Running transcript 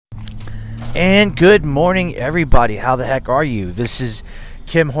And good morning, everybody. How the heck are you? This is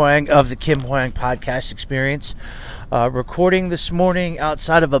Kim Huang of the Kim Huang Podcast Experience, recording this morning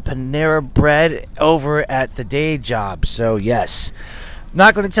outside of a Panera Bread over at the day job. So, yes,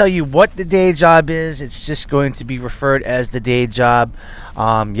 not going to tell you what the day job is. It's just going to be referred as the day job.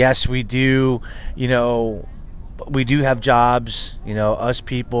 Yes, we do, we do have jobs, us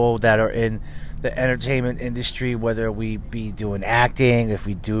people that are in the entertainment industry, whether we be doing acting, if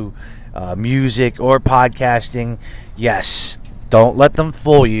we do music or podcasting. Yes, don't let them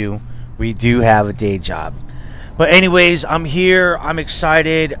fool you. We do have a day job. But anyways, I'm here. I'm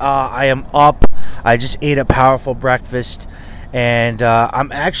excited. I am up. I just ate a powerful breakfast. And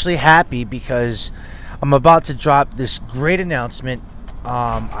I'm actually happy because I'm about to drop this great announcement.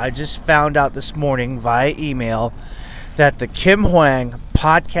 I just found out this morning via email that the Kim Huang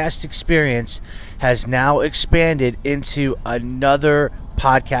Podcast Experience has now expanded into another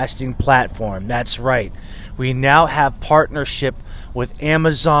podcasting platform. That's right. We now have partnership with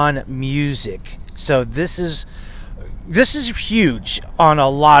Amazon Music. So this is huge on a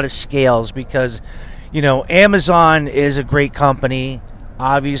lot of scales because, Amazon is a great company.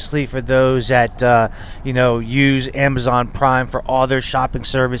 Obviously, for those that, use Amazon Prime for all their shopping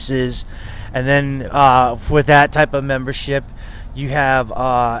services. And then with that type of membership, you have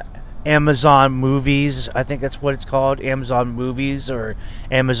Amazon Movies. I think that's what it's called, Amazon Movies or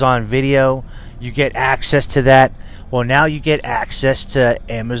Amazon Video. You get access to that. Well, now you get access to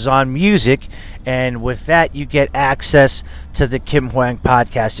Amazon Music. And with that, you get access to the Kim Huang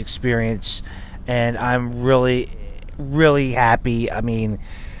Podcast Experience. And I'm really, really happy. I mean,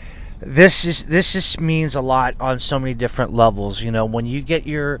 this just means a lot on so many different levels. When you get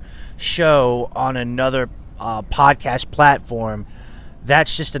your show on another podcast platform,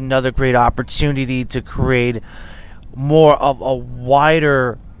 that's just another great opportunity to create more of a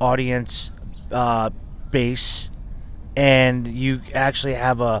wider audience base, and you actually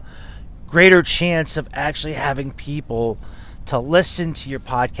have a greater chance of actually having people to listen to your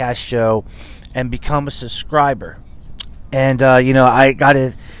podcast show and become a subscriber. And I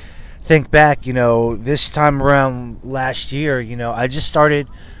gotta think back, this time around last year, I just started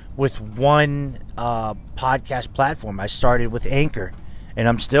with one podcast platform. I started with Anchor, and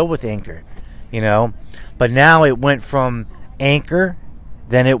I'm still with Anchor, but now it went from Anchor,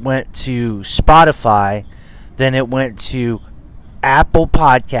 then it went to Spotify, then it went to Apple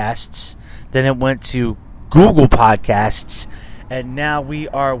Podcasts, then it went to Google Podcasts, and now we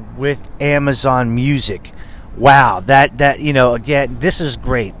are with Amazon Music. Wow, that again, this is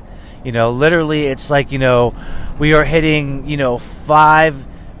great. Literally, it's like, we are hitting, 5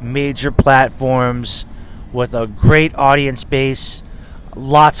 major platforms with a great audience base,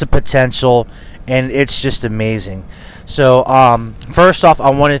 lots of potential, and it's just amazing. So, first off, I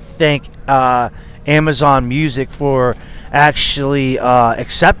want to thank Amazon Music for actually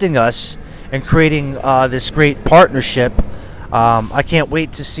accepting us and creating this great partnership. I can't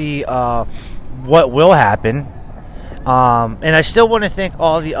wait to see what will happen. And I still want to thank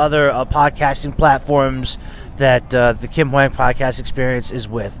all the other podcasting platforms that the Kim Huang Podcast Experience is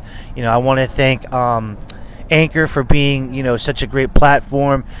with. I want to thank Anchor for being, such a great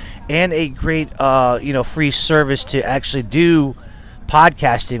platform and a great, free service to actually do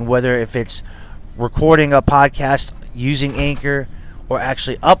podcasting, whether if it's recording a podcast using Anchor or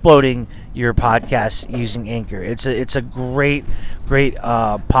actually uploading your podcast using Anchor. It's a great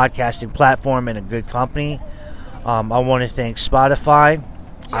podcasting platform and a good company. I want to thank Spotify.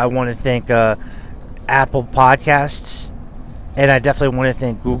 I want to thank Apple Podcasts, and I definitely want to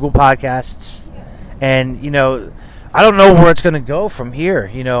thank Google Podcasts. And I don't know where it's going to go from here.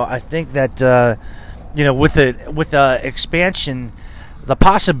 I think that with the expansion, the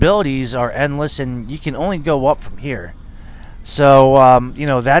possibilities are endless, and you can only go up from here. So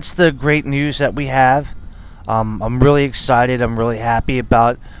that's the great news that we have. I'm really excited. I'm really happy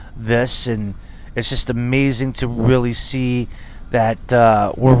about this, and it's just amazing to really see that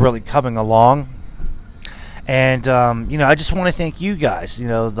we're really coming along. And I just want to thank you guys,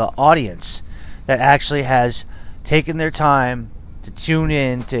 the audience that actually has taken their time to tune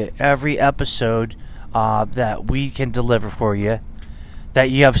in to every episode that we can deliver for you, that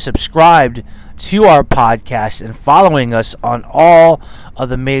you have subscribed to our podcast and following us on all of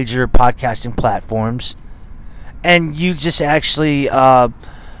the major podcasting platforms, and you just actually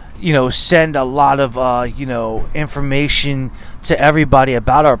send a lot of information to everybody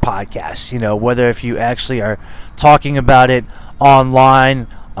about our podcast, whether if you actually are talking about it online,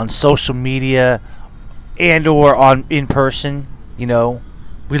 on social media, and or on in person.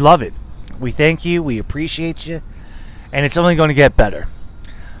 We love it. We thank you, we appreciate you, and it's only going to get better.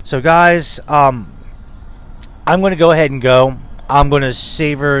 So, guys, I'm going to go ahead and go. I'm going to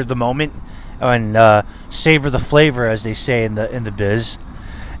savor the moment and savor the flavor, as they say in the biz.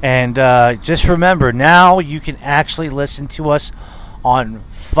 And just remember, now you can actually listen to us on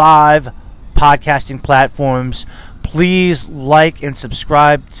 5 podcasting platforms. Please like and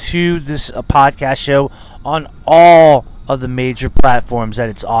subscribe to this podcast show on all of the major platforms that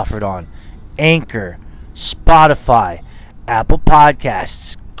it's offered on: Anchor, Spotify, Apple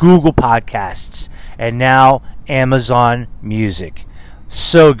Podcasts, Google Podcasts, and now Amazon Music.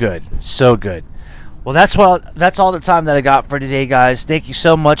 So good, so good. Well, that's all the time that I got for today, guys. Thank you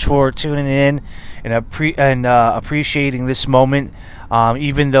so much for tuning in and appreciating this moment.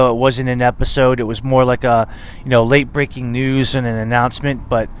 Even though it wasn't an episode, it was more like a late breaking news and an announcement.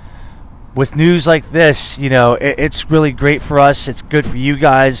 But with news like this, it's really great for us. It's good for you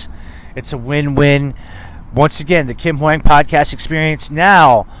guys. It's a win-win. Once again, the Kim Hwang Podcast Experience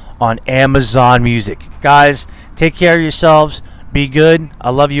now on Amazon Music. Guys, take care of yourselves. Be good. I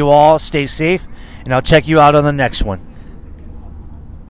love you all. Stay safe. And I'll check you out on the next one.